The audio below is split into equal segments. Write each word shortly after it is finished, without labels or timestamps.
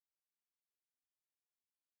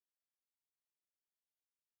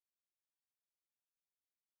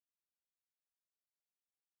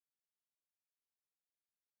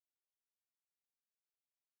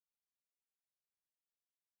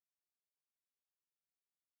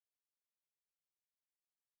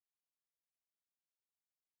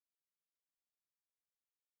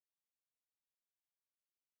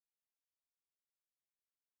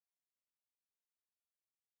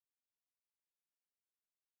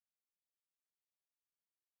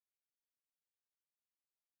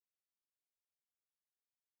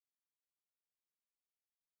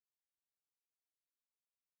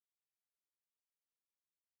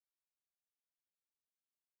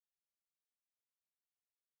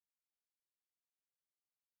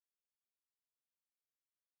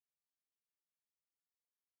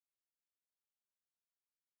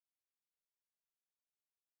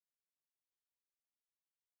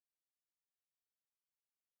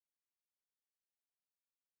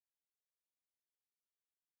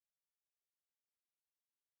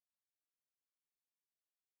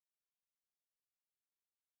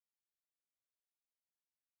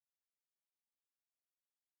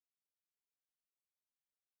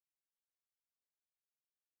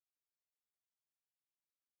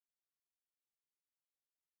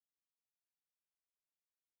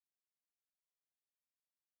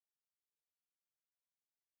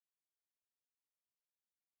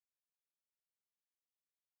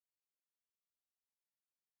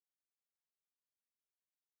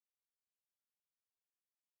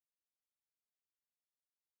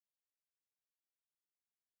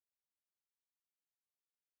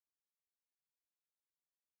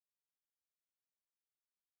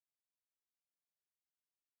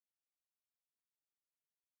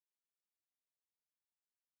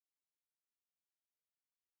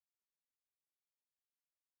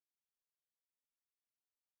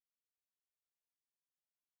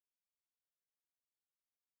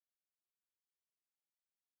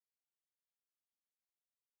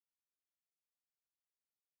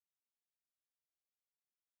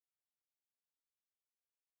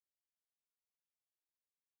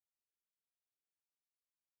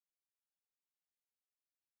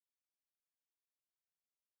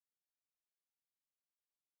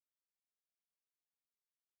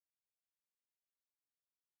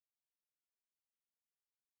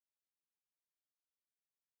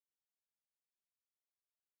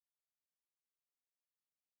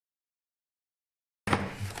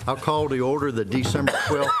I'll call to order the December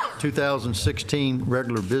 12th, 2016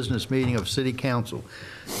 regular business meeting of City Council.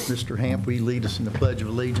 Mr. Hamp, will you lead us in the Pledge of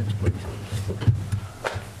Allegiance, please?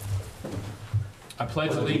 I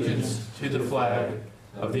pledge allegiance to the flag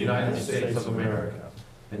of the United States of America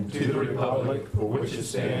and to the republic for which it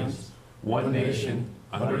stands, one nation,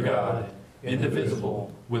 under God,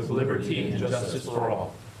 indivisible, with liberty and justice for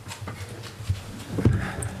all.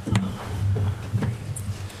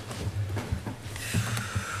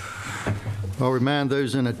 I'll remind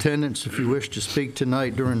those in attendance, if you wish to speak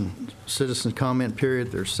tonight during citizen comment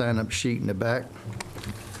period, there's a sign-up sheet in the back.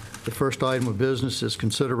 The first item of business is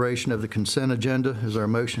consideration of the consent agenda. Is there a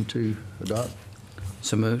motion to adopt?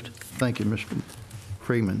 So moved. Thank you, Mr.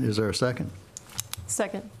 Freeman. Is there a second?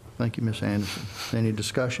 Second. Thank you, Ms. Anderson. Any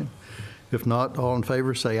discussion? If not, all in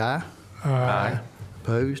favor say aye. Aye.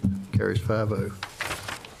 Opposed? Carries 5-0.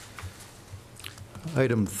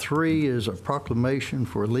 Item 3 is a proclamation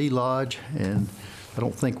for Lee Lodge, and I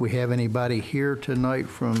don't think we have anybody here tonight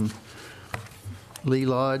from Lee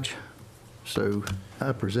Lodge, so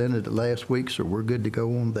I presented it last week, so we're good to go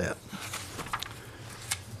on that.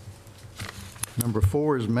 Number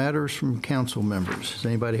 4 is matters from council members. Does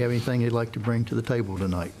anybody have anything they'd like to bring to the table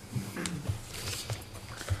tonight?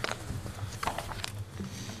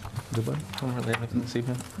 Nobody? I don't really have anything this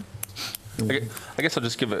evening. I guess I'll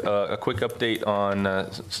just give a quick update on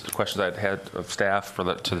questions I'd had of staff for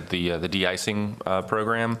the de-icing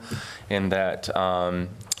program, and that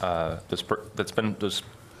those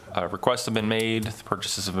requests have been made, the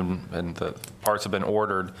purchases have been, and the parts have been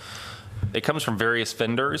ordered. It comes from various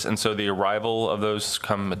vendors, and so the arrival of those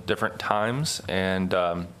come at different times, and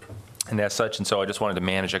as such, and so I just wanted to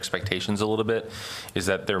manage expectations a little bit, is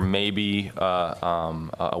that there may be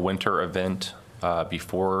a winter event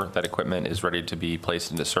before that equipment is ready to be placed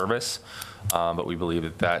into service. But we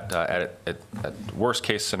believe that at worst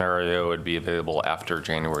case scenario, it would be available after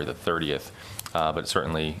January the 30th. But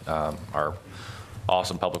certainly our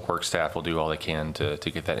awesome public works staff will do all they can to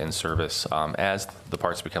get that in service as the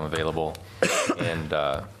parts become available. And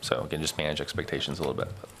so again, just manage expectations a little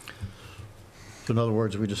bit. So in other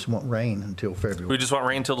words, we just want rain until February. We just want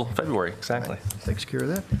rain until February, exactly. Right. Takes care of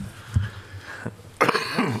that.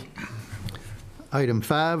 Item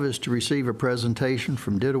 5 is to receive a presentation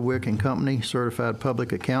from Didewick and Company, Certified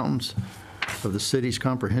Public Accountants, of the city's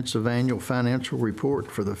comprehensive annual financial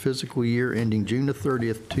report for the fiscal year ending June the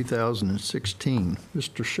 30th, 2016.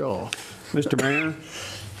 Mr. Shaw. Mr. Mayor,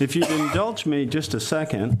 if you'd indulge me just a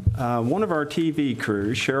second, one of our TV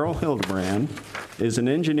crews, Cheryl Hildebrand, is an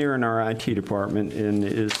engineer in our IT department and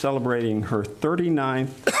is celebrating her 39th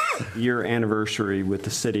year anniversary with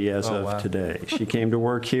the city as of today. She came to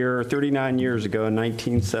work here 39 years ago in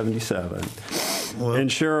 1977. Well, and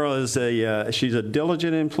Cheryl is she's a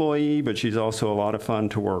diligent employee, but she's also a lot of fun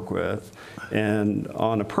to work with. And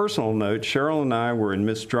on a personal note, Cheryl and I were in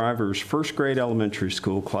Miss Driver's first grade elementary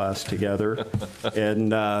school class together.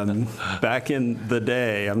 And back in the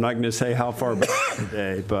day, I'm not going to say how far back in the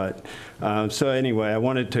day, but so anyway, I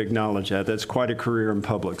wanted to acknowledge that. That's quite a career in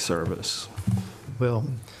public service. Well,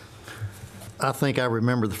 I think I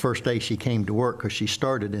remember the first day she came to work because she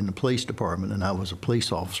started in the police department, and I was a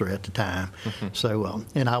police officer at the time. So,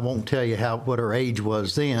 and I won't tell you what her age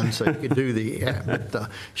was then, so you could do the.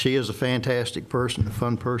 But she is a fantastic person, a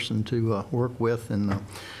fun person to work with, and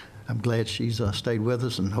I'm glad she's stayed with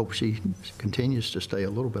us, and hope she continues to stay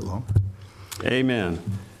a little bit longer. Amen.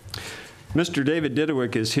 Mr. David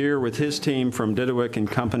Didewick is here with his team from Didewick and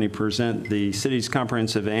Company present the city's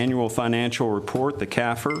comprehensive annual financial report, the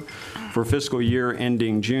CAFR, for fiscal year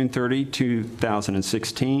ending June 30,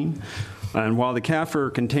 2016. And while the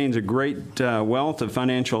CAFR contains a great wealth of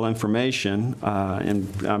financial information, and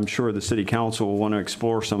I'm sure the City Council will want to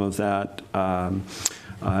explore some of that,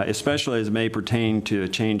 especially as it may pertain to a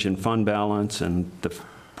change in fund balance and the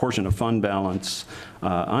portion of fund balance,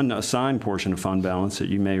 unassigned portion of fund balance that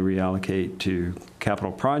you may reallocate to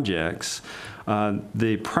capital projects.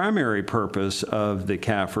 The primary purpose of the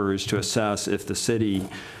CAFR is to assess if the city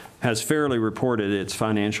has fairly reported its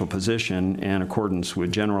financial position in accordance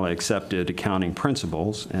with generally accepted accounting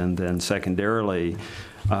principles, and then secondarily,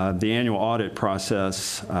 the annual audit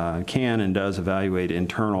process can and does evaluate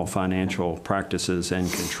internal financial practices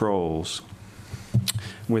and controls.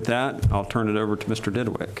 With that, I'll turn it over to Mr.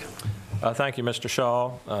 Didewick. Thank you, Mr.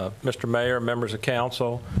 Shaw. Mr. Mayor, members of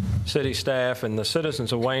council, city staff, and the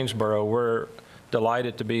citizens of Waynesboro, we're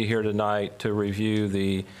delighted to be here tonight to review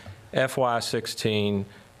the FY16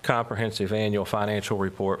 Comprehensive Annual Financial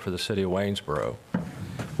Report for the City of Waynesboro.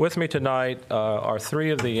 With me tonight are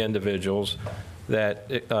three of the individuals that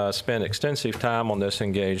spent extensive time on this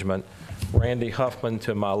engagement. Randy Huffman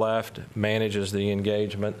to my left manages the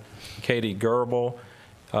engagement. Katie Gerbel,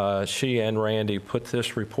 she and Randy put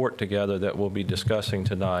this report together that we'll be discussing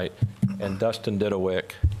tonight. And Dustin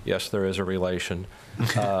Didowick, yes, there is a relation,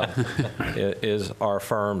 is our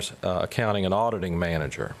firm's accounting and auditing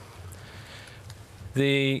manager.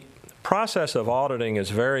 The process of auditing is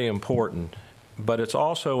very important, but it's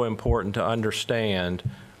also important to understand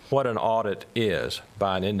what an audit is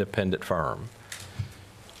by an independent firm.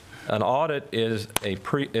 An audit is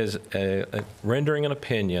rendering an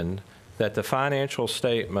opinion that the financial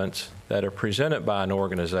statements that are presented by an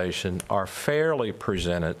organization are fairly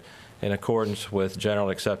presented in accordance with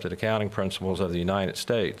generally accepted accounting principles of the United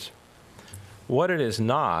States. What it is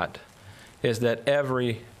not is that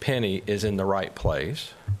every penny is in the right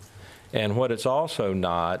place. And what it's also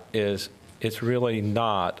not is it's really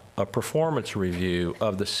not a performance review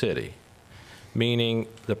of the city, meaning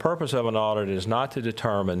the purpose of an audit is not to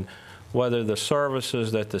determine whether the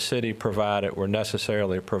services that the city provided were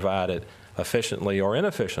necessarily provided efficiently or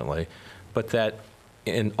inefficiently, but that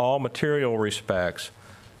in all material respects,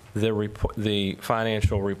 the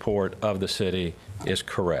financial report of the city is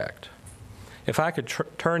correct. If I could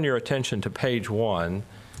turn your attention to page 1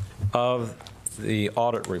 of the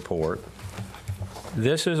audit report,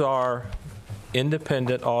 this is our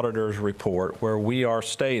independent auditor's report where we are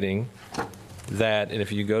stating that, and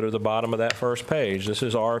if you go to the bottom of that first page, this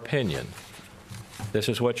is our opinion. This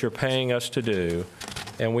is what you're paying us to do.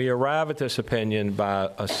 And we arrive at this opinion by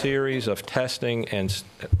a series of testing and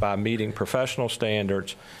by meeting professional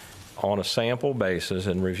standards on a sample basis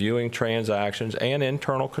and reviewing transactions and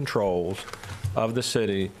internal controls of the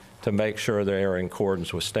city to make sure they are in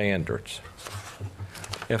accordance with standards.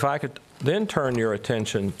 If I could then turn your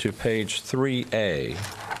attention to page 3A.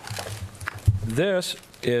 This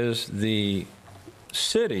is the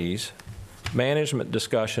city's management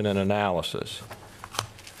discussion and analysis.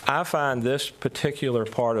 I find this particular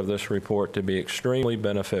part of this report to be extremely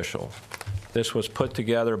beneficial. This was put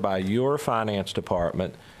together by your finance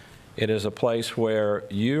department. It is a place where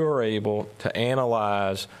you are able to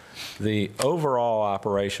analyze the overall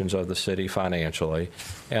operations of the city financially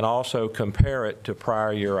and also compare it to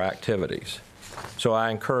prior year activities. So I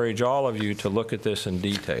encourage all of you to look at this in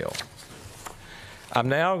detail. I'm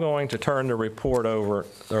now going to turn the report over,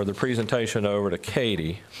 or the presentation over to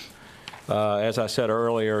Katie. As I said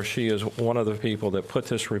earlier, she is one of the people that put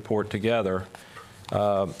this report together.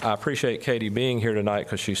 I appreciate Katie being here tonight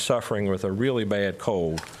because she's suffering with a really bad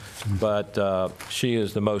cold, but she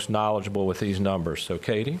is the most knowledgeable with these numbers. So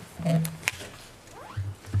Katie?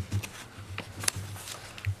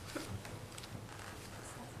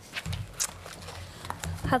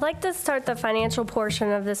 I'd like to start the financial portion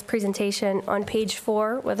of this presentation on page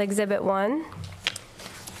 4 with Exhibit 1.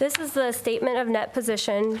 This is the statement of net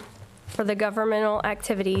position for the governmental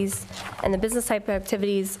activities and the business type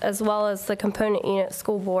activities, as well as the component unit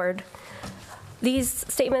school board. These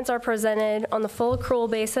statements are presented on the full accrual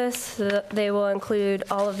basis. So they will include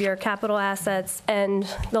all of your capital assets and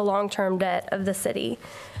the long-term debt of the city.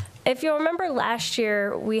 If you'll remember last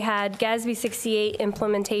year, we had GASB 68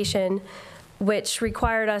 implementation, which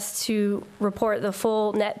required us to report the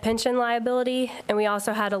full net pension liability, and we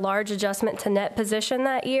also had a large adjustment to net position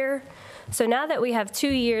that year. So now that we have 2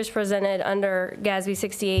 years presented under GASB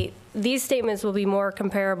 68, these statements will be more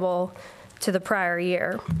comparable to the prior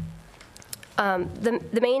year.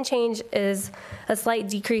 The main change is a slight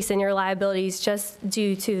decrease in your liabilities just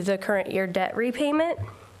due to the current year debt repayment.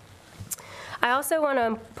 I also want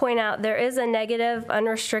to point out there is a negative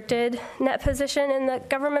unrestricted net position in the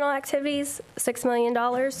governmental activities, $6 million.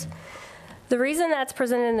 The reason that's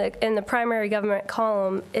presented in the primary government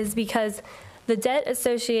column is because the debt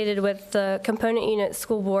associated with the component unit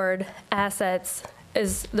school board assets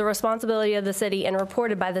is the responsibility of the city and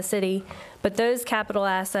reported by the city, but those capital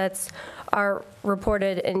assets are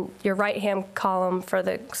reported in your right-hand column for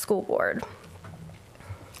the school board.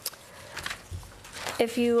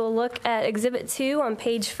 If you look at Exhibit 2 on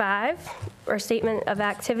page 5, or Statement of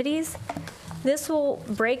Activities, this will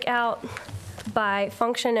break out by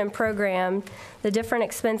function and program the different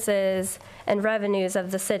expenses and revenues of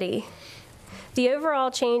the city. The overall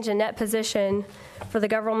change in net position for the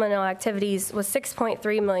governmental activities was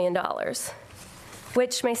 $6.3 million,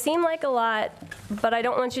 which may seem like a lot, but I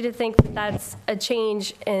don't want you to think that that's a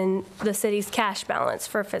change in the city's cash balance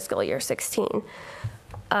for fiscal year 16.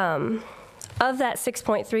 Of that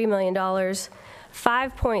 $6.3 million,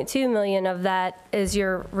 $5.2 million of that is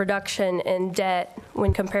your reduction in debt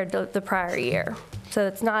when compared to the prior year. So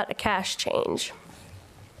it's not a cash change.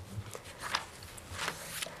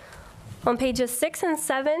 On pages 6 and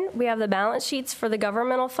 7, we have the balance sheets for the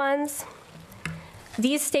governmental funds.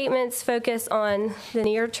 These statements focus on the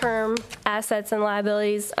near-term assets and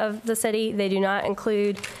liabilities of the city. They do not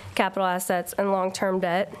include capital assets and long-term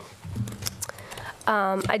debt.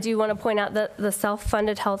 I do want to point out that the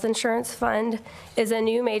self-funded health insurance fund is a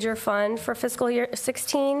new major fund for fiscal year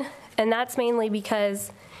 16, and that's mainly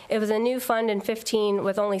because it was a new fund in 15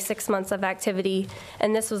 with only 6 months of activity,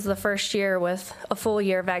 and this was the first year with a full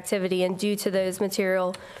year of activity, and due to those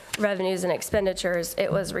material revenues and expenditures,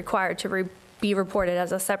 it was required to be reported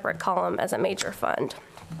as a separate column as a major fund.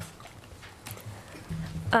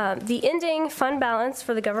 The ending fund balance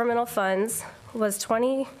for the governmental funds was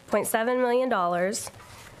 $20.7 million.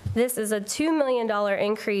 This is a $2 million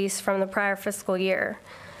increase from the prior fiscal year.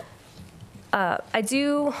 I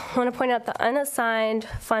do want to point out the unassigned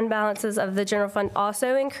fund balances of the general fund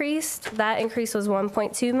also increased. That increase was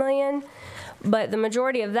 $1.2 million, but the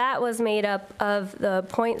majority of that was made up of the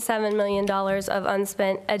 $0.7 million of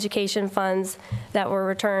unspent education funds that were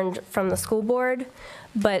returned from the school board,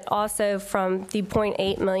 but also from the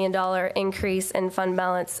 $0.8 million increase in fund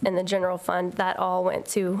balance in the general fund. That all went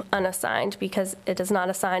to unassigned because it is not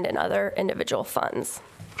assigned in other individual funds.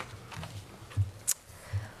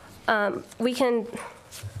 We can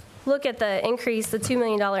look at the increase, the $2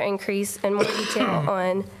 million increase in more detail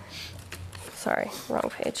on, sorry, wrong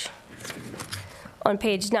page. On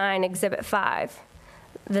page 9, Exhibit 5.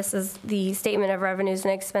 This is the statement of revenues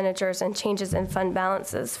and expenditures and changes in fund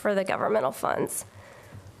balances for the governmental funds.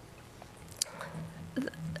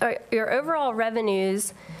 Your overall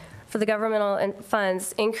revenues for the governmental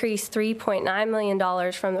funds increased $3.9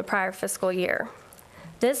 million from the prior fiscal year.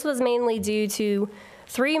 This was mainly due to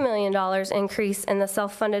 $3 million increase in the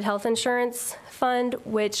self-funded health insurance fund,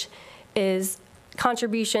 which is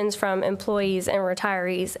contributions from employees and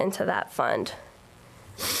retirees into that fund.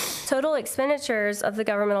 Total expenditures of the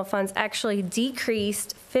governmental funds actually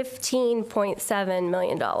decreased $15.7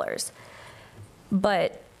 million.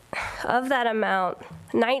 But of that amount,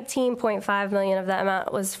 $19.5 million of that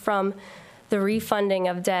amount was from the refunding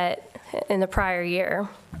of debt in the prior year.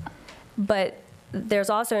 But there's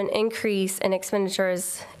also an increase in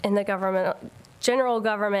expenditures in the general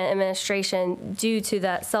government administration due to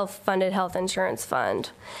that self-funded health insurance fund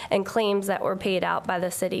and claims that were paid out by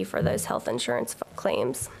the city for those health insurance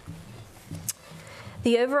claims.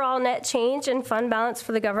 The overall net change in fund balance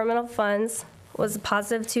for the governmental funds was a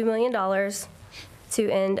positive $2 million to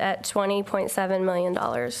end at $20.7 million.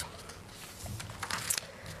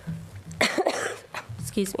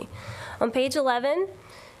 Excuse me. On page 11,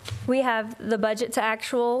 we have the budget to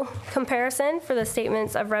actual comparison for the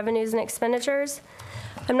statements of revenues and expenditures.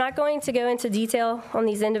 I'm not going to go into detail on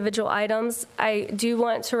these individual items. I do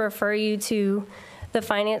want to refer you to the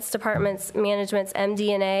Finance Department's Management's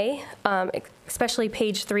MD&A, especially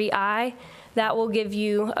page 3I. That will give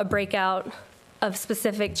you a breakout of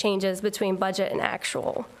specific changes between budget and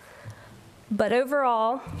actual. But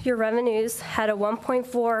overall, your revenues had a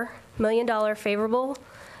 $1.4 million favorable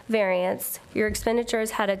variance. Your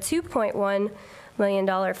expenditures had a $2.1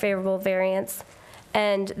 million favorable variance,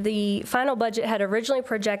 and the final budget had originally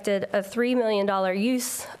projected a $3 million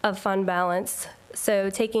use of fund balance. So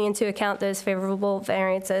taking into account those favorable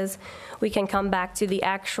variances, we can come back to the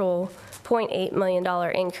actual $0.8 million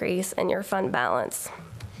increase in your fund balance.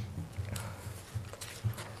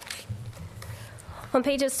 On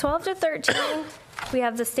pages 12 to 13, we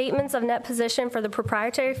have the statements of net position for the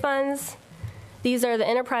proprietary funds. These are the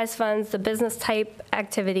enterprise funds, the business type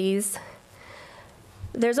activities.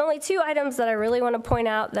 There's only two items that I really want to point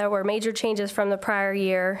out that were major changes from the prior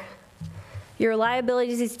year. Your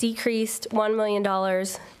liabilities decreased $1 million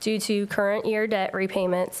due to current year debt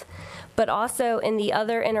repayments, but also in the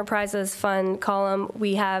other enterprises fund column,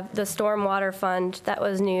 we have the stormwater fund that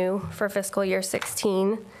was new for fiscal year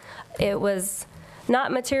 16. It was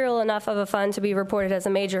not material enough of a fund to be reported as a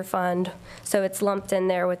major fund, so it's lumped in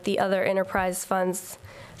there with the other enterprise funds,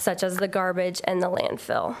 such as the garbage and the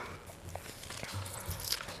landfill.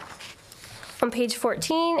 On page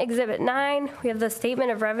 14, Exhibit 9, we have the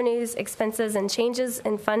statement of revenues, expenses, and changes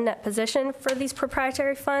in fund net position for these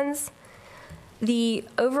proprietary funds. The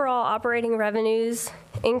overall operating revenues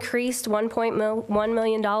increased $1.1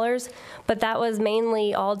 million, but that was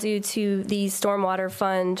mainly all due to the stormwater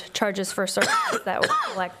fund charges for services that were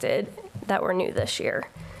collected that were new this year.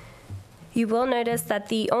 You will notice that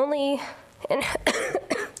the only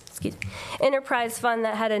enterprise fund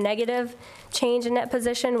that had a negative change in net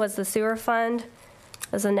position was the sewer fund.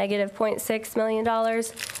 It was a negative $0.6 million,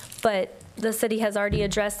 but the city has already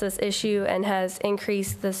addressed this issue and has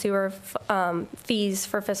increased the sewer fees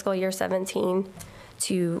for fiscal year 17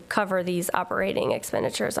 to cover these operating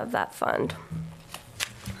expenditures of that fund.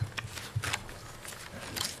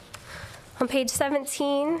 On page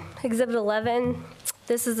 17, Exhibit 11,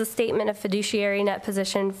 this is a statement of fiduciary net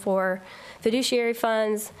position for fiduciary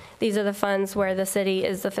funds. These are the funds where the city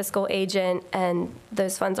is the fiscal agent, and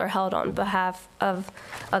those funds are held on behalf of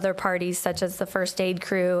other parties, such as the First Aid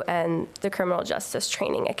Crew and the Criminal Justice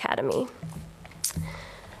Training Academy.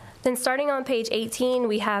 Then starting on page 18,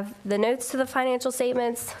 we have the notes to the financial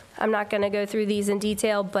statements. I'm not going to go through these in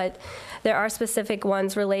detail, but there are specific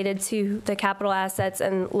ones related to the capital assets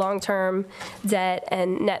and long-term debt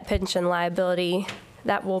and net pension liability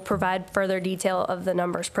that will provide further detail of the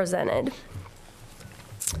numbers presented.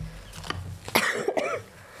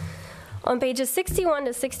 On pages 61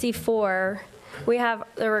 to 64, we have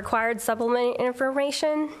the required supplement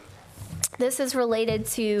information. This is related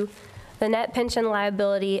to the net pension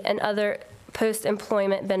liability and other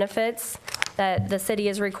post-employment benefits that the city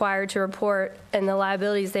is required to report, and the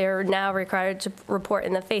liabilities they are now required to report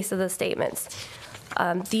in the face of the statements.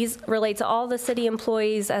 These relate to all the city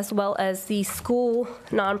employees as well as the school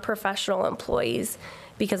non-professional employees,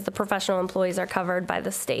 because the professional employees are covered by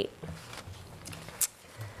the state.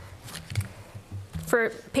 For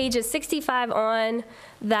pages 65 on,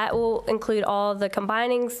 that will include all the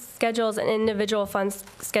combining schedules and individual fund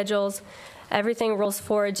schedules. Everything rolls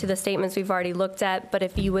forward to the statements we've already looked at, but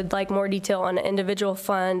if you would like more detail on an individual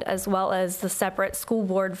fund as well as the separate school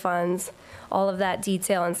board funds, all of that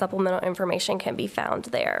detail and supplemental information can be found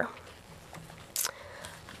there.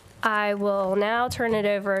 I will now turn it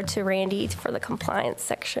over to Randy for the compliance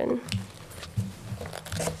section.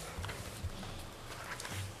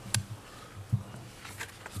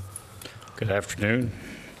 Good afternoon.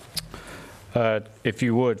 If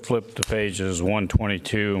you would flip to pages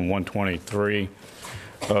 122 and 123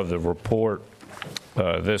 of the report.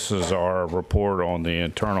 This is our report on the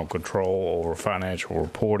internal control over financial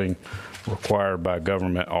reporting required by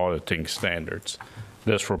government auditing standards.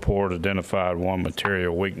 This report identified one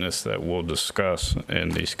material weakness that we'll discuss in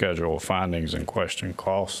the schedule of findings and question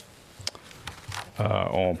costs.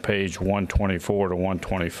 On page 124 to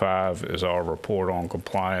 125 is our report on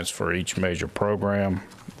compliance for each major program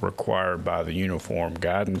required by the uniform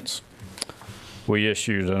guidance. We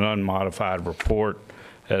issued an unmodified report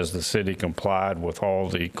as the city complied with all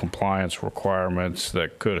the compliance requirements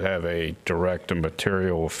that could have a direct and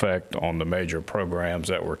material effect on the major programs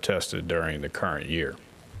that were tested during the current year.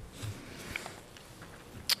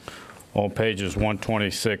 On pages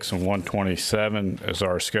 126 and 127 is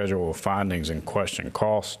our schedule of findings and question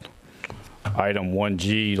cost. Item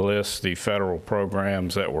 1G lists the federal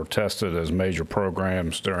programs that were tested as major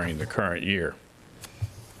programs during the current year.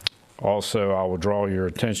 Also, I will draw your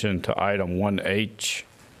attention to item 1H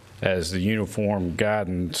as the uniform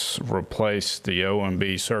guidance replaced the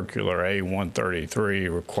OMB Circular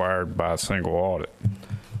A133 required by single audit.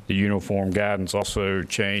 The uniform guidance also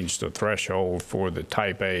changed the threshold for the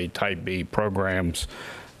Type A, Type B programs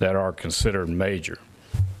that are considered major.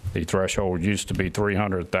 The threshold used to be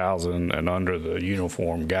 $300,000, and under the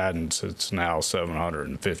uniform guidance, it's now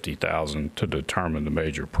 $750,000 to determine the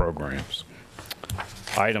major programs.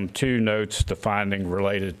 Item 2 notes the finding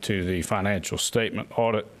related to the financial statement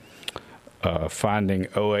audit. Finding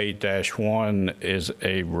 08-1 is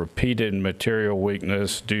a repeated material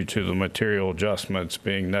weakness due to the material adjustments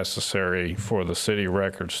being necessary for the city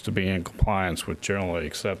records to be in compliance with generally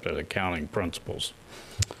accepted accounting principles.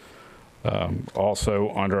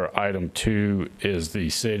 Also under item 2 is the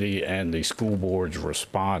city and the school board's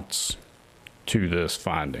response to this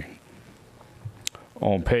finding.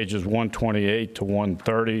 On pages 128 to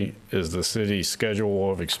 130 is the city's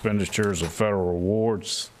schedule of expenditures of federal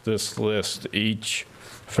awards. This lists each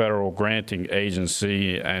federal granting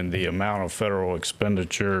agency and the amount of federal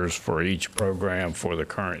expenditures for each program for the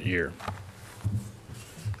current year.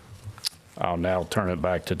 I'll now turn it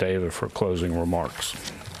back to David for closing remarks.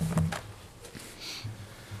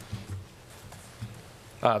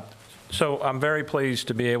 So I'm very pleased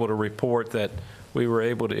to be able to report that we were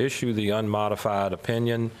able to issue the unmodified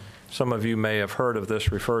opinion. Some of you may have heard of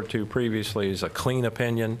this referred to previously as a clean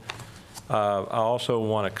opinion. I also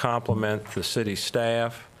want to compliment the city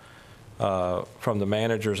staff from the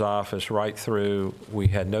manager's office right through. We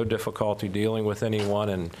had no difficulty dealing with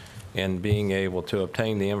anyone and being able to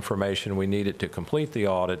obtain the information we needed to complete the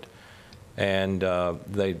audit, and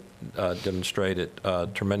they demonstrated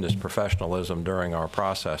tremendous professionalism during our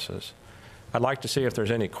processes. I'd like to see if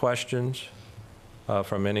there's any questions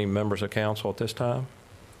from any members of council at this time.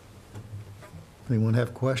 Anyone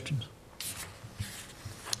have questions?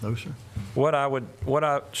 No, sir. What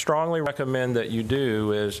I strongly recommend that you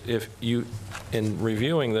do is, if you, in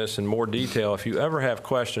reviewing this in more detail, if you ever have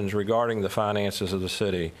questions regarding the finances of the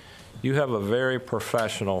city, You have a very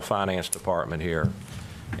professional finance department here,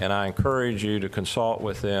 and I encourage you to consult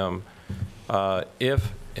with them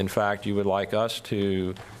if, in fact, you would like us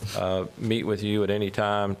to meet with you at any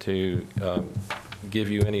time to give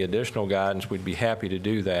you any additional guidance. We'd be happy to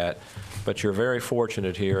do that, but you're very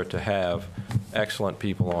fortunate here to have excellent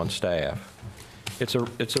people on staff. It's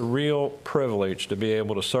a real privilege to be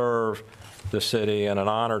able to serve the city and an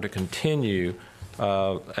honor to continue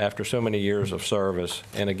after so many years of service.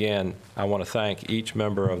 And again, I want to thank each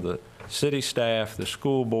member of the city staff, the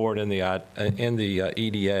school board, and the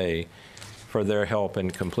EDA for their help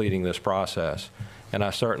in completing this process. And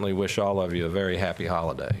I certainly wish all of you a very happy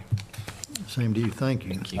holiday. Same to you. Thank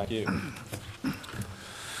you. Thank you.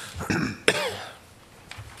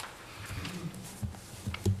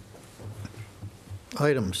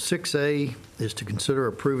 Item 6A is to consider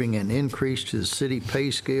approving an increase to the city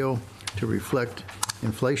pay scale to reflect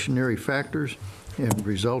inflationary factors and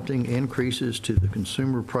resulting increases to the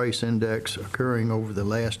consumer price index occurring over the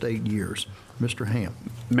last 8 years. Mr. Ham.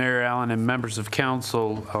 Mayor Allen and members of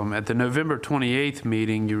council, at the November 28th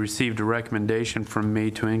meeting, you received a recommendation from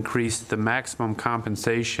me to increase the maximum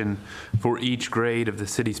compensation for each grade of the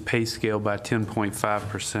city's pay scale by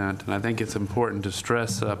 10.5%. And I think it's important to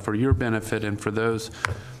stress for your benefit and for those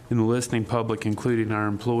in the listening public, including our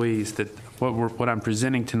employees, that what I'm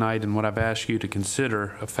presenting tonight and what I've asked you to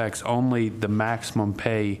consider affects only the maximum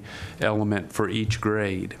pay element for each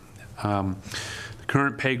grade.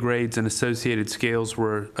 Current pay grades and associated scales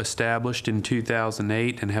were established in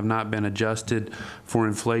 2008 and have not been adjusted for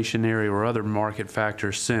inflationary or other market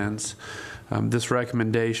factors since. This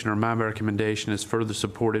recommendation, or my recommendation, is further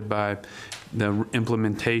supported by the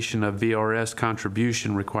implementation of VRS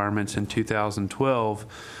contribution requirements in 2012,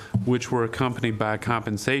 which were accompanied by a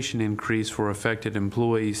compensation increase for affected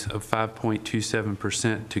employees of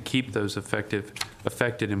 5.27% to keep those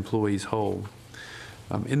affected employees whole.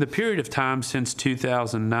 In the period of time since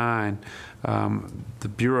 2009, the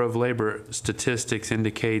Bureau of Labor Statistics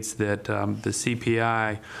indicates that the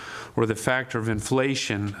CPI, or the factor of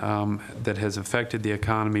inflation that has affected the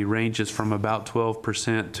economy, ranges from about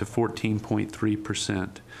 12% to 14.3%.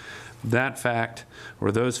 That fact,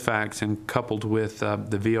 or those facts, and coupled with the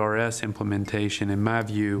VRS implementation, in my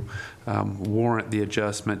view, warrant the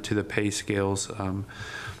adjustment to the pay scales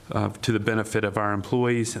to the benefit of our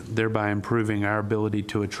employees, thereby improving our ability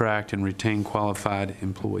to attract and retain qualified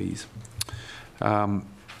employees.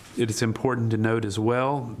 It is important to note as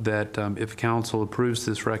well that if council approves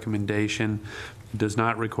this recommendation, it does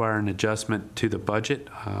not require an adjustment to the budget.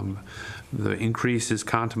 The increases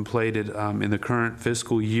contemplated in the current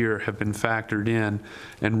fiscal year have been factored in,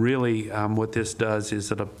 and really what this does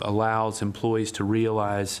is it allows employees to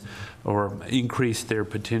realize or increase their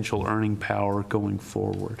potential earning power going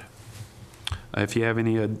forward. If you have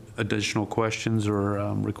any additional questions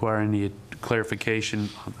or require any clarification,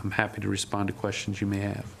 I'm happy to respond to questions you may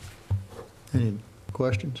have. Any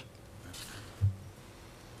questions?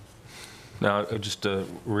 Now, just to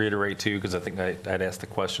reiterate too, because I think I'd asked the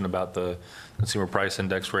question about the consumer price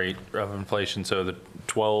index rate of inflation. So the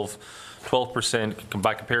 12%,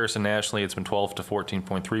 by comparison nationally, it's been 12 to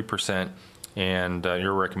 14.3%. And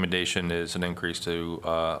your recommendation is an increase to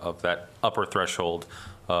of that upper threshold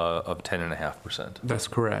of 10.5%. That's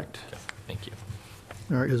correct. Okay, thank you.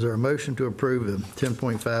 All right, is there a motion to approve a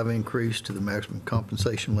 10.5 increase to the maximum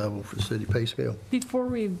compensation level for the city pay scale? Before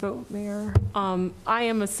we vote, Mayor, I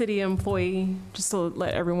am a city employee, just to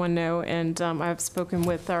let everyone know, and I've spoken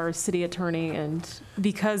with our city attorney, and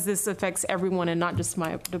because this affects everyone and not just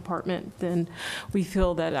my department, then we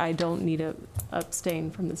feel that I don't need to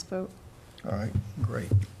abstain from this vote. All right, great.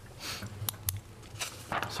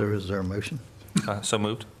 So is there a motion? So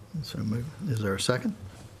moved. So moved. Is there a second?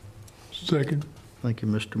 Second. Thank you,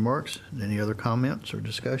 Mr. Marks. Any other comments or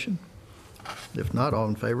discussion? If not, all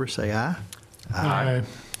in favor, say aye. Aye.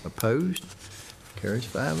 Opposed? Carries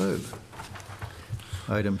 5-0.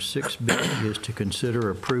 Item 6B is to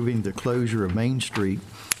consider approving the closure of Main Street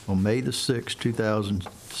on May the 6th,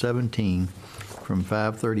 2017, from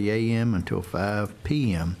 5:30 a.m. until 5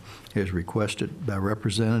 p.m. as requested by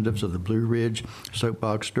representatives of the Blue Ridge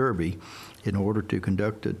Soapbox Derby in order to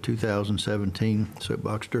conduct the 2017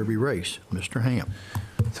 Soapbox Derby race. Mr. Ham.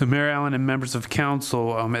 So Mayor Allen and members of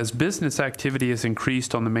council, as business activity has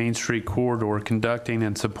increased on the Main Street corridor, conducting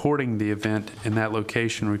and supporting the event in that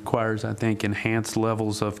location requires, I think, enhanced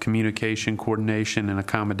levels of communication, coordination, and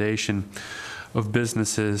accommodation of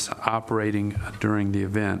businesses operating during the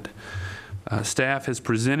event. Staff has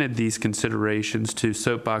presented these considerations to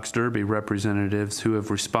Soapbox Derby representatives who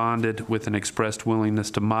have responded with an expressed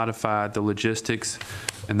willingness to modify the logistics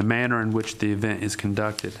and the manner in which the event is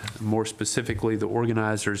conducted. More specifically, the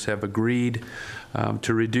organizers have agreed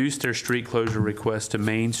to reduce their street closure request to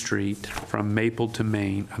Main Street from Maple to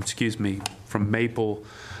Main, from Maple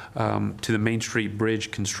to the Main Street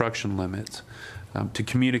Bridge construction limits. To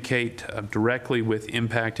communicate directly with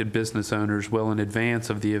impacted business owners well in advance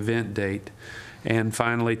of the event date, and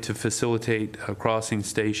finally to facilitate crossing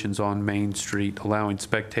stations on Main Street, allowing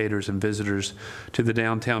spectators and visitors to the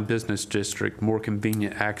downtown business district more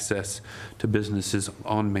convenient access to businesses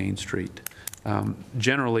on Main Street.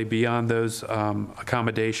 Generally, beyond those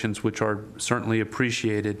accommodations, which are certainly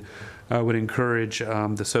appreciated, I would encourage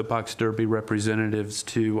the Soapbox Derby representatives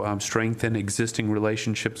to strengthen existing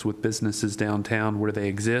relationships with businesses downtown where they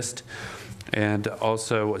exist, and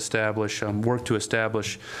also work to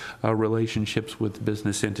establish relationships with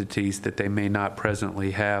business entities that they may not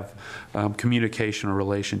presently have communication or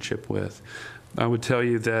relationship with. I would tell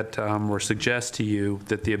you that, or suggest to you,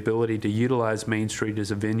 that the ability to utilize Main Street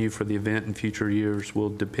as a venue for the event in future years will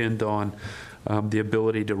depend on the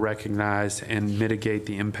ability to recognize and mitigate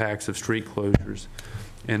the impacts of street closures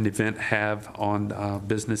an event have on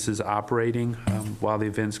businesses operating while the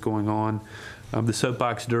event's going on. The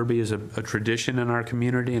Soapbox Derby is a tradition in our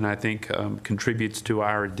community, and I think contributes to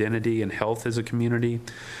our identity and health as a community.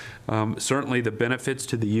 Certainly the benefits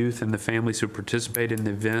to the youth and the families who participate in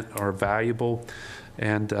the event are valuable,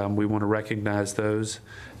 and we want to recognize those,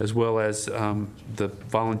 as well as the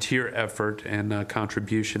volunteer effort and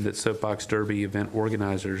contribution that Soapbox Derby event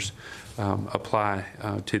organizers apply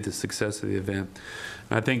to the success of the event.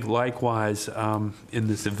 And I think likewise, in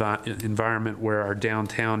this environment where our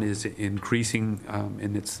downtown is increasing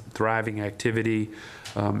in its thriving activity,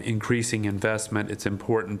 increasing investment, it's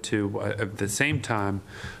important to, at the same time,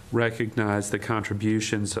 recognize the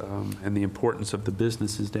contributions and the importance of the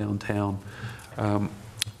businesses downtown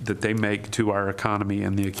that they make to our economy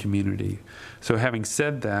and the community. So having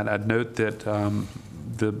said that, I'd note that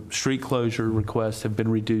the street closure requests have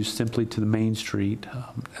been reduced simply to the Main Street,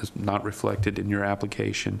 as not reflected in your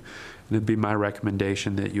application. And it'd be my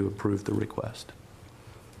recommendation that you approve the request.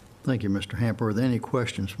 Thank you, Mr. Hamper. Are there any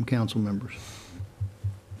questions from council members?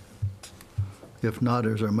 If not,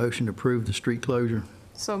 is there a motion to approve the street closure?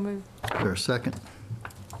 So moved. Is there a second?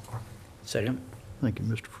 Second. Thank you,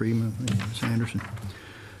 Mr. Freeman. Thank you, Ms. Anderson.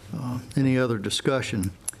 Any other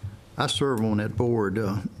discussion? I serve on that board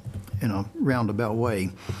in a roundabout way.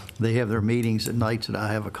 They have their meetings at nights that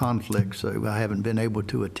I have a conflict, so I haven't been able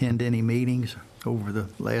to attend any meetings over the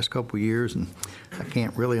last couple of years, and I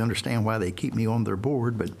can't really understand why they keep me on their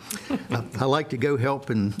board, but I like to go help,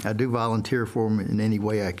 and I do volunteer for them in any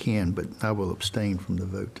way I can, but I will abstain from the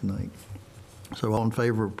vote tonight. So all in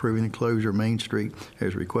favor of approving the closure of Main Street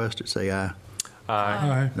as requested, say aye.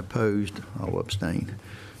 Aye. And opposed, I'll abstain.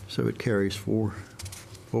 So it carries 4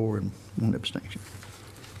 and 1 abstention.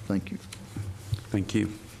 Thank you. Thank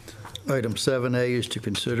you. Item 7A is to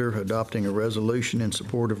consider adopting a resolution in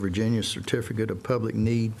support of Virginia's Certificate of Public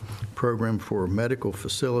Need program for medical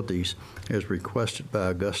facilities as requested by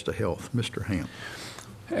Augusta Health. Mr. Hamp.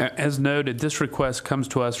 As noted, this request comes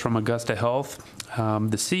to us from Augusta Health.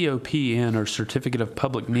 The COPN, or Certificate of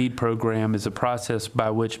Public Need Program, is a process by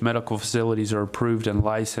which medical facilities are approved and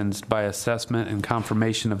licensed by assessment and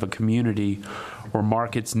confirmation of a community or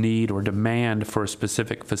market's need or demand for a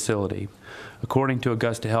specific facility. According to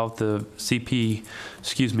Augusta Health, the COPN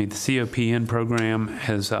program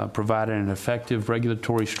has provided an effective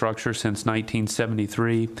regulatory structure since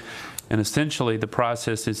 1973. And essentially, the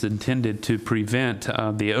process is intended to prevent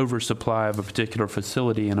the oversupply of a particular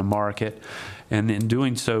facility in a market, and in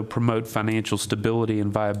doing so, promote financial stability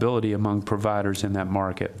and viability among providers in that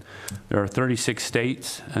market. There are 36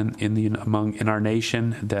 states in our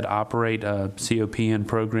nation that operate COPN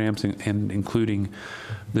programs, and including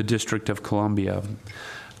the District of Columbia.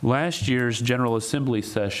 Last year's General Assembly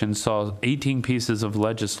session saw 18 pieces of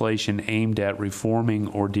legislation aimed at reforming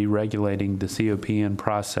or deregulating the COPN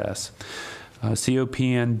process.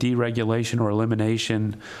 COPN deregulation or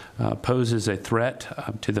elimination poses a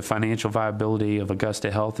threat to the financial viability of Augusta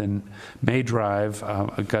Health and may drive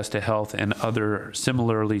Augusta Health and other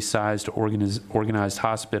similarly sized organized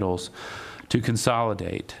hospitals to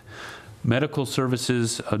consolidate. Medical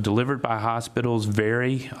services delivered by hospitals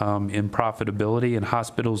vary in profitability, and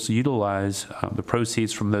hospitals utilize the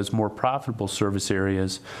proceeds from those more profitable service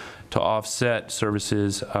areas to offset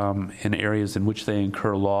services in areas in which they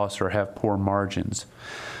incur loss or have poor margins.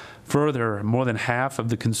 Further, more than half of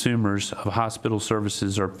the consumers of hospital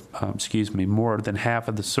services are, more than half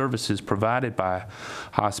of the services provided by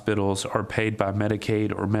hospitals are paid by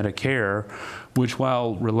Medicaid or Medicare, which,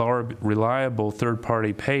 while reliable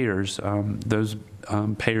third-party payers, those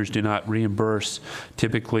payers do not reimburse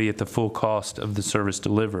typically at the full cost of the service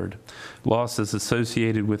delivered. Losses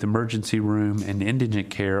associated with emergency room and indigent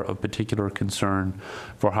care of particular concern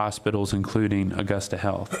for hospitals, including Augusta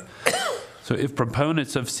Health. So if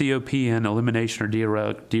proponents of COPN elimination or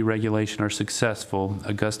deregulation are successful,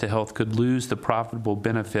 Augusta Health could lose the profitable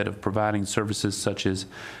benefit of providing services such as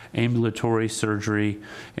ambulatory surgery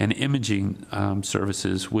and imaging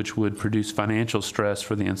services, which would produce financial stress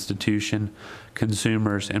for the institution,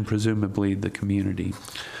 consumers, and presumably the community.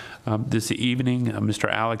 This evening, Mr.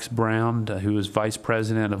 Alex Brown, who is Vice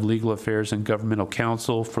President of Legal Affairs and Governmental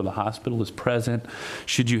Counsel for the hospital, is present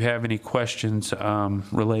should you have any questions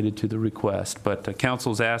related to the request. But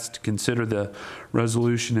council is asked to consider the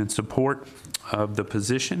resolution in support of the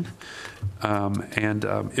position.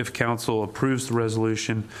 If council approves the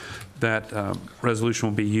resolution, that resolution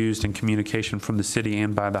will be used in communication from the city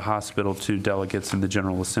and by the hospital to delegates in the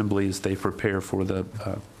General Assembly as they prepare for the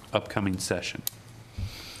upcoming session.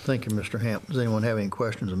 Thank you, Mr. Hamp. Does anyone have any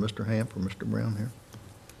questions of Mr. Hamp or Mr. Brown here?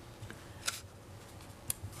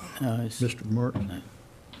 Mr. Martin?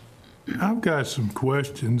 I've got some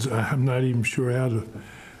questions. I'm not even sure how to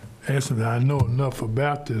ask them. I know enough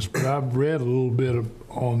about this, but I've read a little bit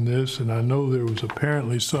on this, and I know there was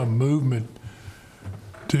apparently some movement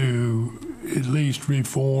to at least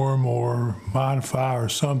reform or modify or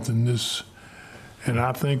something this, and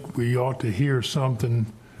I think we ought to hear something,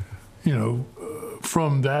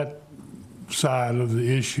 from that side of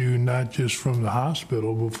the issue, not just from the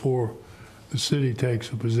hospital, before the city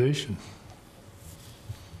takes a position.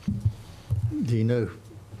 Do you know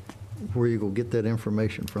where you're going to get that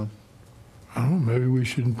information from? I don't know, maybe we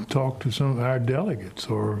should talk to some of our delegates,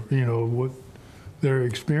 or, what their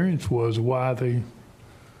experience was, what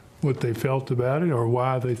they felt about it, or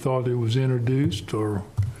why they thought it was introduced, or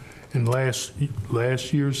in last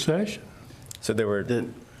year's session. So there were...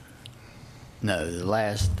 No, the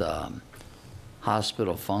last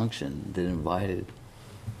hospital function that invited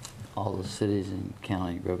all the cities and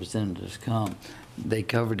county representatives to come, they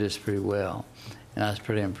covered this pretty well. And I was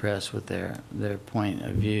pretty impressed with their point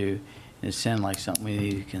of view. And it sounded like something we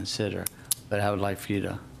need to consider. But I would like for you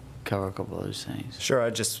to cover a couple of those things. Sure.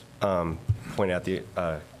 I just point out the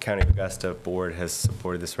County of Augusta Board has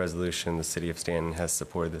supported this resolution. The City of Stanton has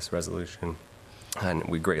supported this resolution. And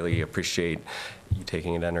we greatly appreciate you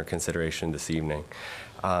taking it under consideration this evening.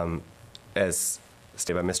 As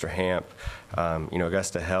stated by Mr. Hamp,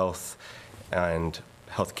 Augusta Health and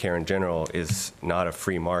healthcare in general is not a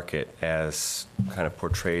free market as kind of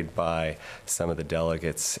portrayed by some of the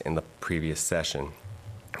delegates in the previous session.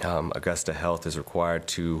 Augusta Health is required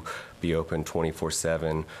to be open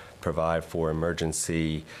 24/7, provide for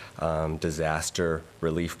emergency disaster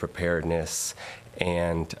relief preparedness,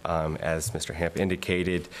 and as Mr. Hamp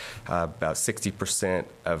indicated, about 60%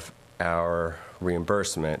 of our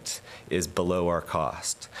reimbursement is below our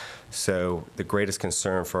cost. So the greatest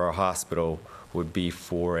concern for our hospital would be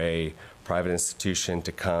for a private institution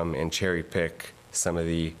to come and cherry pick some of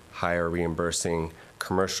the higher reimbursing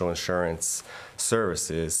commercial insurance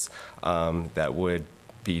services that would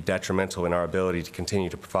be detrimental in our ability to continue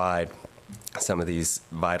to provide some of these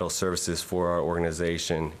vital services for our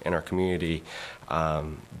organization and our community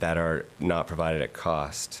that are not provided at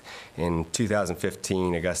cost. In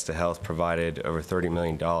 2015, Augusta Health provided over $30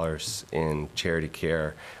 million in charity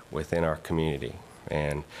care within our community.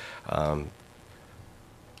 And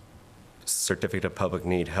Certificate of Public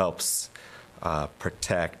Need helps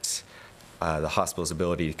protect the hospital's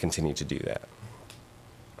ability to continue to do that.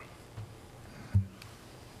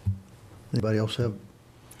 Anybody else have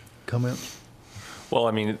comments? Well,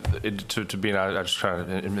 I mean, to be, I'm just trying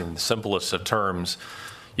to, in the simplest of terms,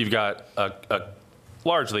 you've got a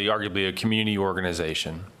largely, arguably, a community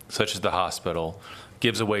organization, such as the hospital,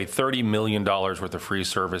 gives away $30 million worth of free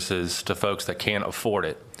services to folks that can't afford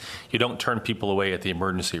it. You don't turn people away at the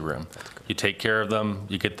emergency room. You take care of them,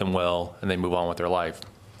 you get them well, and they move on with their life.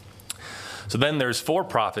 So then there's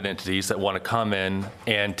for-profit entities that want to come in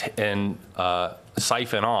and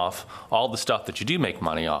siphon off all the stuff that you do make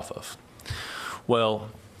money off of. Well,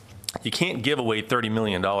 you can't give away $30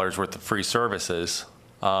 million worth of free services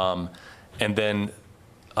and then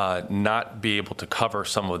not be able to cover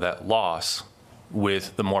some of that loss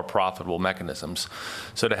with the more profitable mechanisms.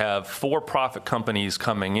 So to have for-profit companies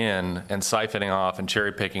coming in and siphoning off and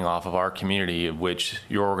cherry-picking off of our community, of which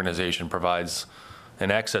your organization provides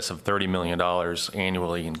in excess of $30 million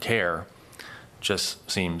annually in care just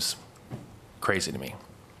seems crazy to me.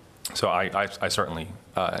 So I certainly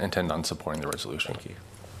intend on supporting the resolution. Thank you.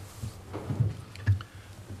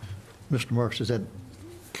 Mr. Marks, does that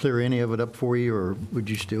clear any of it up for you, or would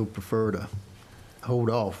you still prefer to hold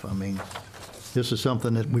off? I mean, this is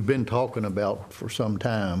something that we've been talking about for some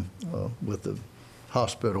time with the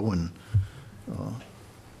hospital, and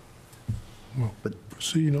but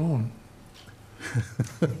proceed on.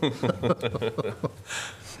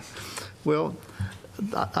 Well,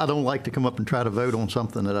 I don't like to come up and try to vote on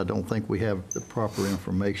something that I don't think we have the proper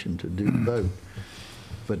information to do the vote.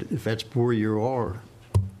 But if that's where you are.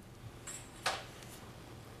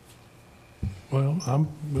 Well,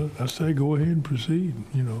 I say go ahead and proceed.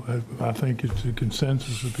 You know, I think it's a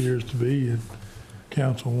consensus appears to be, and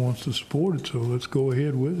council wants to support it, so let's go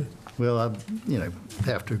ahead with it. Well, I,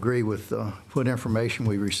 have to agree with what information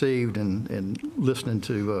we received and listening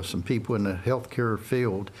to some people in the healthcare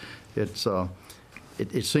field. It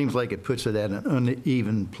seems like it puts it at an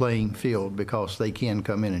uneven playing field because they can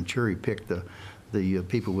come in and cherry pick the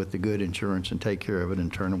people with the good insurance and take care of it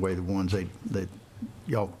and turn away the ones that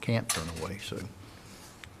y'all can't turn away. So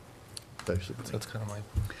basically, That's kind of my.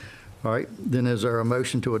 all right. Then is there a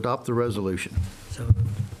motion to adopt the resolution?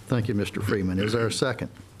 Thank you, Mr. Freeman. Is there a second?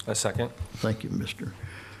 A second. Thank you, Mr.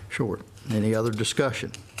 Short. Any other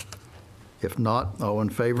discussion? If not, all in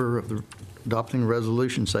favor of adopting the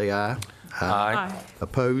resolution, say aye. Aye.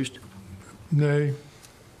 Opposed? Nay.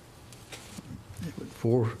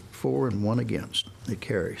 4 for and 1 against. It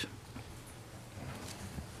carries.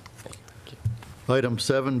 Item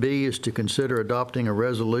 7B is to consider adopting a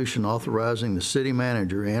resolution authorizing the city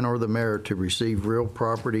manager and/or the mayor to receive real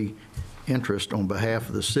property interest on behalf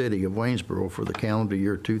of the city of Waynesboro for the calendar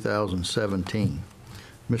year 2017.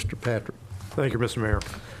 Mr. Patrick. Thank you, Mr. Mayor.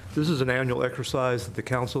 This is an annual exercise that the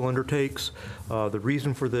council undertakes. The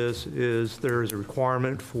reason for this is there is a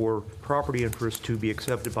requirement for property interest to be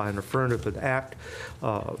accepted by an affirmative act.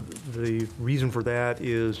 The reason for that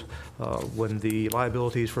is when the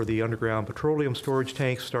liabilities for the underground petroleum storage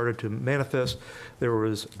tanks started to manifest, there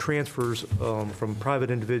was transfers from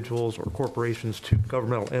private individuals or corporations to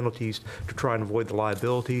governmental entities to try and avoid the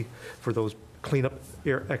liability for those cleanup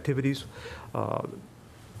activities.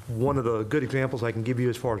 One of the good examples I can give you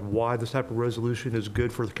as far as why this type of resolution is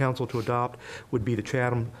good for the council to adopt would be the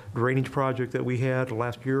Chatham drainage project that we had the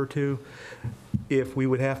last year or two. If we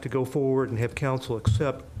would have to go forward and have council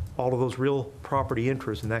accept all of those real property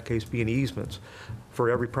interests, in that case being easements, for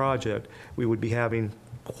every project, we would be having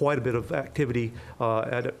quite a bit of activity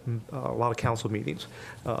at a lot of council meetings.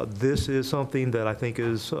 This is something that I think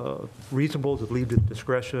is reasonable to leave to the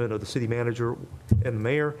discretion of the city manager and the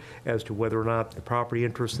mayor as to whether or not the property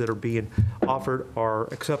interests that are being offered are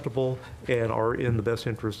acceptable and are in the best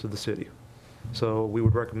interest of the city. So we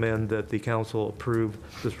would recommend that the council approve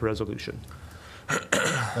this resolution.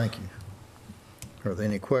 Thank you. Are there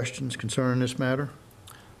any questions concerning this matter?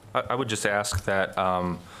 I would just ask that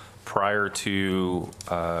prior to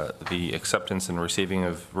the acceptance and receiving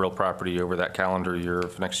of real property over that calendar year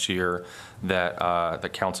of next year, that the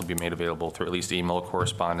council be made available through at least email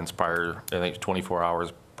correspondence prior, I think 24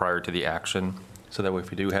 hours prior to the action, so that way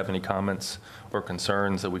if we do have any comments or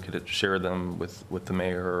concerns that we could share them with the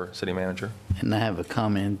mayor or city manager. And I have a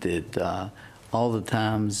comment that all the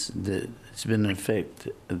times that it's been in effect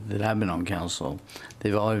that I've been on council,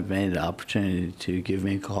 they've always made the opportunity to give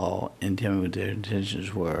me a call and tell me what their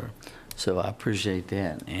intentions were. So I appreciate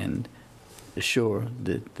that and assure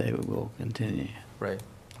that they will continue. Right.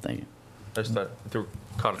 Thank you. Just that through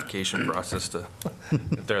codification process to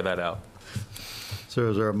clear that out. So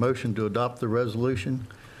is there a motion to adopt the resolution?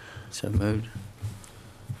 So moved.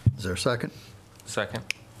 Is there a second? Second.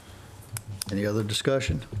 Any other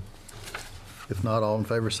discussion? If not, all in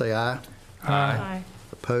favor say aye. Aye.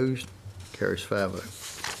 Opposed? Carries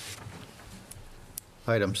 5-0.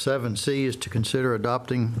 Item 7C is to consider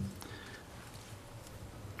adopting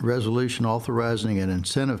resolution authorizing an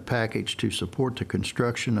incentive package to support the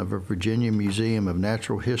construction of a Virginia Museum of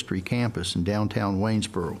Natural History campus in downtown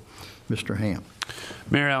Waynesboro. Mr. Hamp.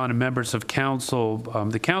 Mayor Allen and members of council,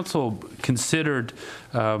 the council considered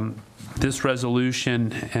this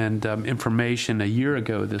resolution and information a year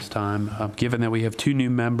ago this time, given that we have 2 new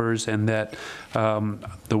members and that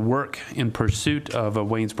the work in pursuit of a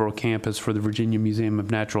Waynesboro campus for the Virginia Museum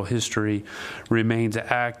of Natural History remains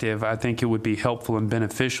active. I think it would be helpful and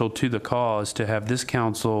beneficial to the cause to have this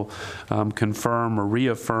council confirm or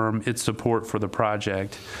reaffirm its support for the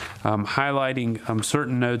project. Highlighting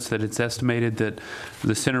certain notes that it's estimated that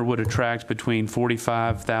the center would attract between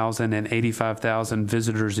 45,000 and 85,000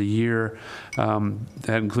 visitors a year. That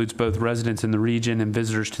includes both residents in the region and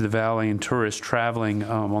visitors to the valley and tourists traveling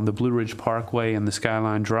on the Blue Ridge Parkway and the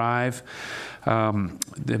Skyline Drive.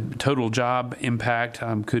 The total job impact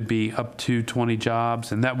could be up to 20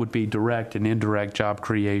 jobs, and that would be direct and indirect job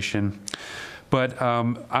creation. But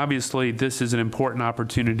obviously, this is an important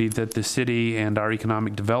opportunity that the city and our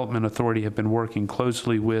Economic Development Authority have been working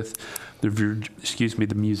closely with the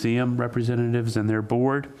museum representatives and their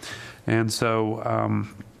board. And so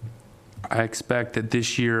I expect that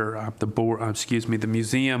this year the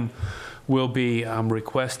museum will be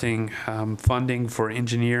requesting funding for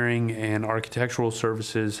engineering and architectural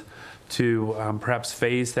services to perhaps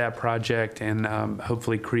phase that project and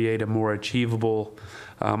hopefully create a more achievable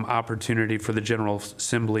opportunity for the General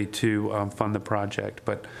Assembly to fund the project.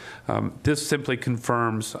 But this simply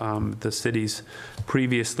confirms the city's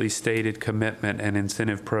previously stated commitment and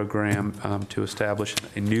incentive program to establish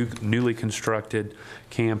a newly constructed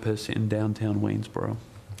campus in downtown Waynesboro.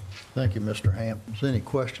 Thank you, Mr. Hamp. Is there any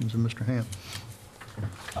questions of Mr. Hamp?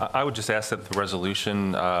 I would just ask that the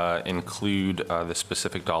resolution include the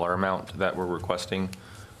specific dollar amount that we're requesting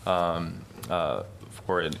for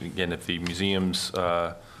it. Again, if the museum's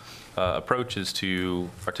approach is to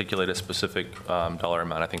articulate a specific dollar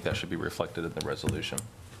amount, I think that should be reflected in the resolution.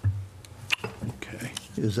 Okay.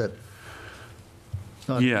 Is that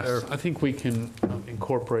not Yes, fair? I think we can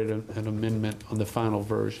incorporate an amendment on the final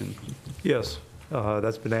version. Yes,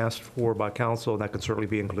 that's been asked for by council, and that can certainly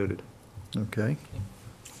be included. Okay.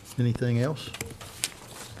 Anything else?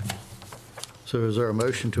 So is there a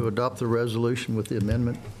motion to adopt the resolution with the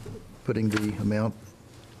amendment, putting the amount?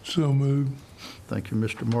 So moved. Thank you,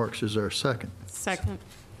 Mr. Marks. Is there a second? Second.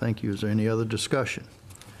 Thank you. Is there any other discussion?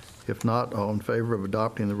 If not, all in favor of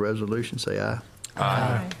adopting the resolution, say aye.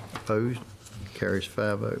 Aye. Opposed? Carries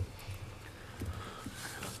 5-0.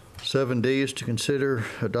 7D is to consider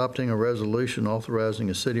adopting a resolution authorizing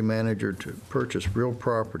a city manager to purchase real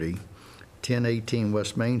property, 1018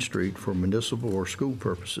 West Main Street, for municipal or school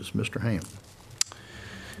purposes. Mr. Hamp.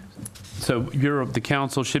 So the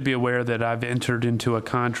council should be aware that I've entered into a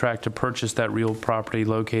contract to purchase that real property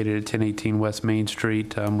located at 1018 West Main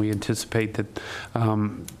Street. We anticipate that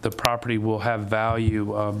the property will have value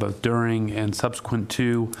both during and subsequent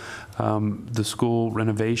to the school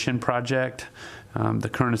renovation project. The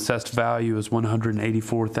current assessed value is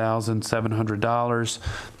 $184,700.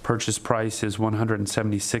 Purchase price is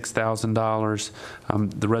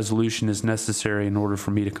 $176,000. The resolution is necessary in order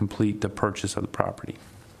for me to complete the purchase of the property.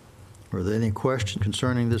 Are there any questions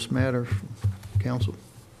concerning this matter, council?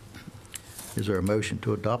 Is there a motion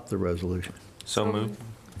to adopt the resolution? So moved.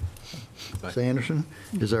 Ms. Anderson,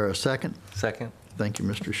 is there a second? Second. Thank you,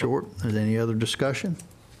 Mr. Short. Is there any other discussion?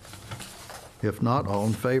 If not, all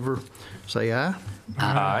in favor, say aye.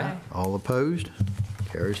 Aye. All opposed?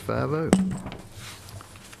 Carries 5-0.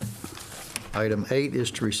 Item 8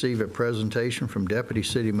 is to receive a presentation from Deputy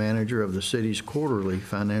City Manager of the city's quarterly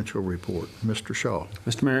financial report. Mr. Shaw.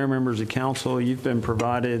 Mr. Mayor, members of council, you've been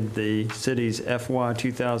provided the city's FY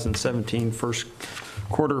 2017 first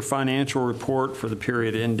quarter financial report for the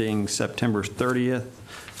period ending September 30th.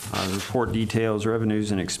 The report details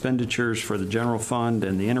revenues and expenditures for the general fund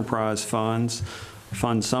and the enterprise funds.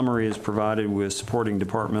 Fund summary is provided with supporting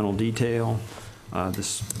departmental detail.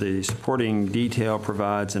 The supporting detail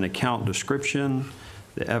provides an account description,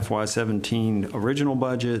 the FY17 original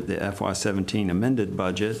budget, the FY17 amended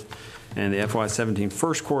budget, and the FY17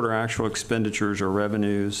 first quarter actual expenditures or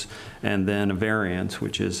revenues, and then a variance,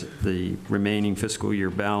 which is the remaining fiscal year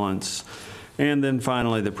balance, and then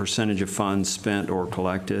finally the percentage of funds spent or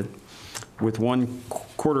collected. With 1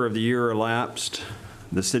 quarter of the year elapsed,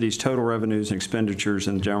 the city's total revenues and expenditures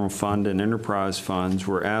in the general fund and enterprise funds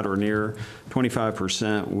were at or near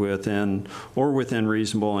 25% within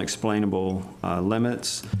reasonable and explainable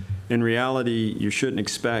limits. In reality, you shouldn't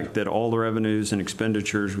expect that all the revenues and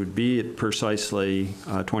expenditures would be at precisely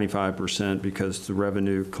 25% because the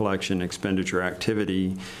revenue collection expenditure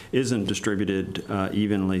activity isn't distributed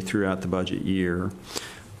evenly throughout the budget year.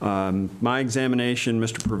 My examination,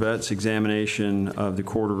 Mr. Prevett's examination of the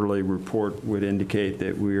quarterly report would indicate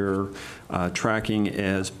that we're tracking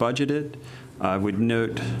as budgeted. I would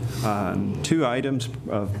note 2 items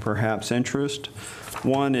of perhaps interest.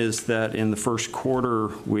 One is that in the first quarter,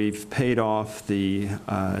 we've paid off the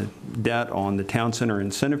debt on the Town Center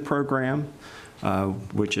Incentive Program,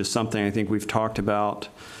 which is something I think we've talked about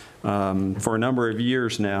for a number of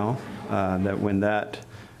years now, that when that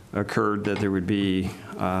occurred that there would be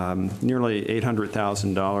nearly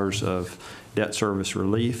 $800,000 of debt service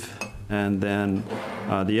relief And then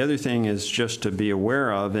the other thing is just to be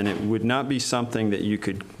aware of, and it would not be something that you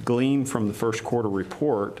could glean from the first quarter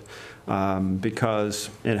report, because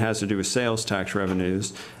it has to do with sales tax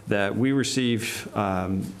revenues, that we receive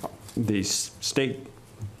the state,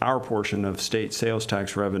 our portion of state sales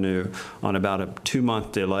tax revenue on about a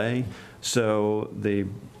 2-month delay. So the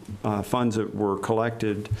funds that were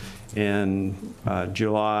collected in in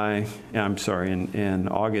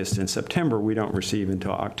August and September, we don't receive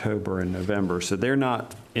until October and November. So they're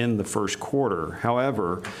not in the first quarter.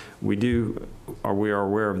 However, we are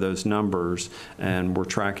aware of those numbers, and we're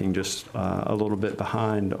tracking just a little bit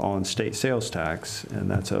behind on state sales tax, and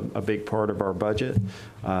that's a big part of our budget.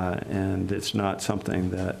 And it's not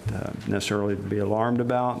something that necessarily to be alarmed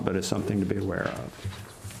about, but it's something to be aware of.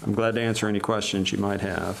 I'm glad to answer any questions you might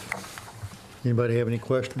have. Anybody have any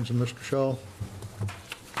questions of Mr. Shaw?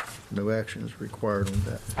 No action is required on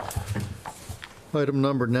that. Item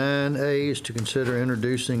number 9A is to consider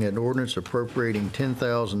introducing an ordinance appropriating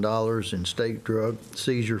 $10,000 in state drug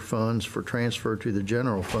seizure funds for transfer to the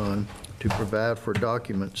general fund to provide for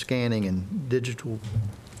document scanning and digital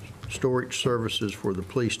storage services for the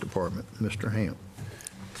police department. Mr. Hamp.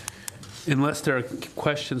 Unless there are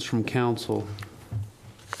questions from council.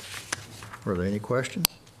 Are there any questions?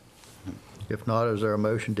 If not, is there a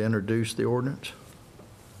motion to introduce the ordinance?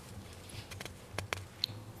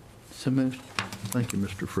 So moved. Thank you,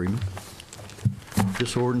 Mr. Freeman.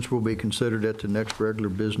 This ordinance will be considered at the next regular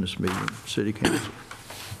business meeting, City Council.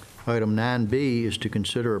 Item 9B is to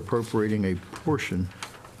consider appropriating a portion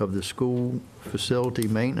of the school facility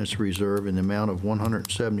maintenance reserve in the amount of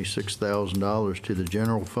 $176,000 to the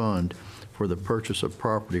general fund for the purchase of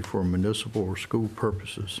property for municipal or school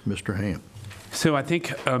purposes. Mr. Hamp. So I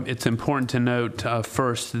think it's important to note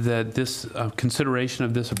first that this consideration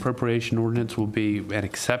of this appropriation ordinance will be an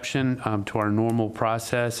exception to our normal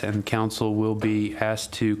process, and council will be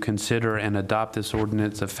asked to consider and adopt this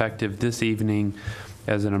ordinance effective this evening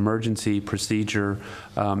as an emergency procedure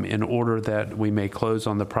in order that we may close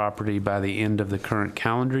on the property by the end of the current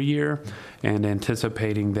calendar year, and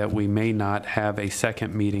anticipating that we may not have a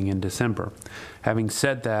second meeting in December. Having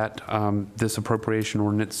said that, this appropriation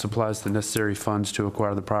ordinance supplies the necessary funds to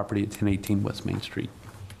acquire the property at 1018 West Main Street.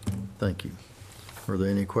 Thank you. Are there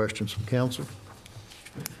any questions from council?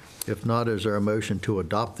 If not, is there a motion to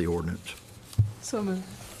adopt the ordinance? So moved.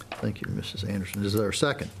 Thank you, Mrs. Anderson. Is there a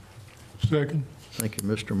second? Second. Thank you,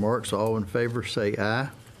 Mr. Marks. All in favor, say aye.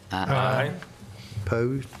 Aye.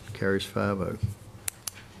 Opposed? Carries 5-0.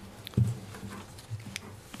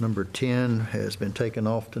 Number 10 has been taken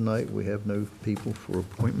off tonight. We have no people for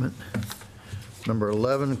appointment. Number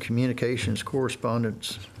 11, communications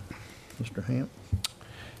correspondence. Mr. Hamp.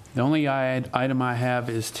 The only item I have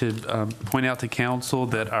is to point out to council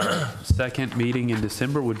that our second meeting in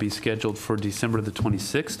December would be scheduled for December the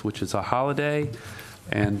 26th, which is a holiday.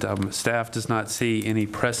 And staff does not see any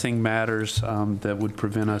pressing matters that would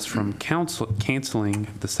prevent us from canceling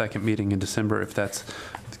the second meeting in December if that's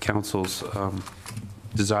the council's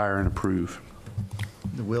desire and approve.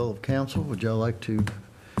 The will of council, would y'all like to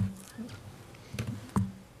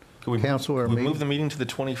cancel our meeting? Move the meeting to the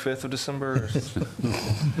 25th of December?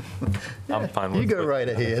 I'm fine with it. You go right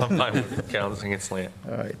ahead. I'm fine with canceling it slant.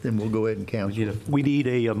 All right, then we'll go ahead and cancel. We need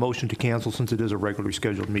a motion to cancel since it is a regularly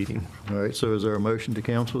scheduled meeting. All right, so is there a motion to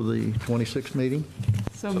cancel the 26th meeting?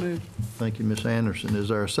 So moved. Thank you, Ms. Anderson. Is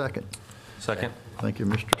there a second? Second. Thank you,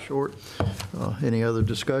 Mr. Short. Any other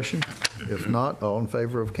discussion? If not, all in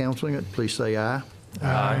favor of canceling it, please say aye.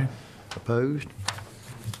 Aye. Opposed?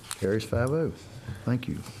 Carries 5-0. Thank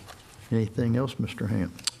you. Anything else, Mr.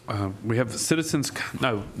 Hamp? We have citizens,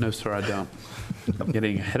 no, sir, I don't. I'm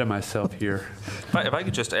getting ahead of myself here. If I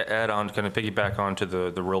could just add on, kind of piggyback on to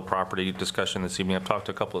the real property discussion this evening. I've talked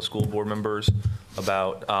to a couple of school board members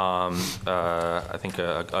about, I think,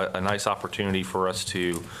 a nice opportunity for us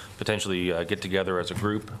to potentially get together as a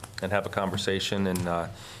group and have a conversation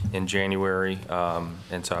in January.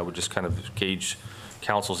 And so I would just kind of gauge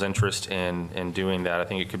council's interest in doing that. I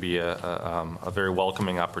think it could be a very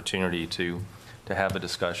welcoming opportunity to have a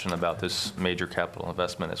discussion about this major capital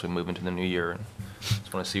investment as we move into the new year. And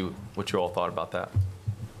just want to see what you all thought about that.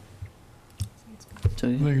 I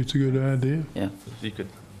think it's a good idea. Yeah. If you could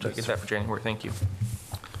get that for January, thank you.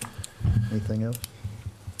 Anything else?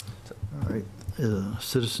 All right.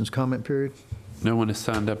 Citizens' comment period? No one has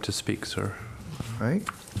signed up to speak, sir. All right.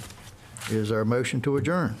 Is there a motion to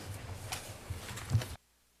adjourn?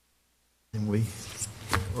 And we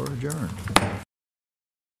are adjourned.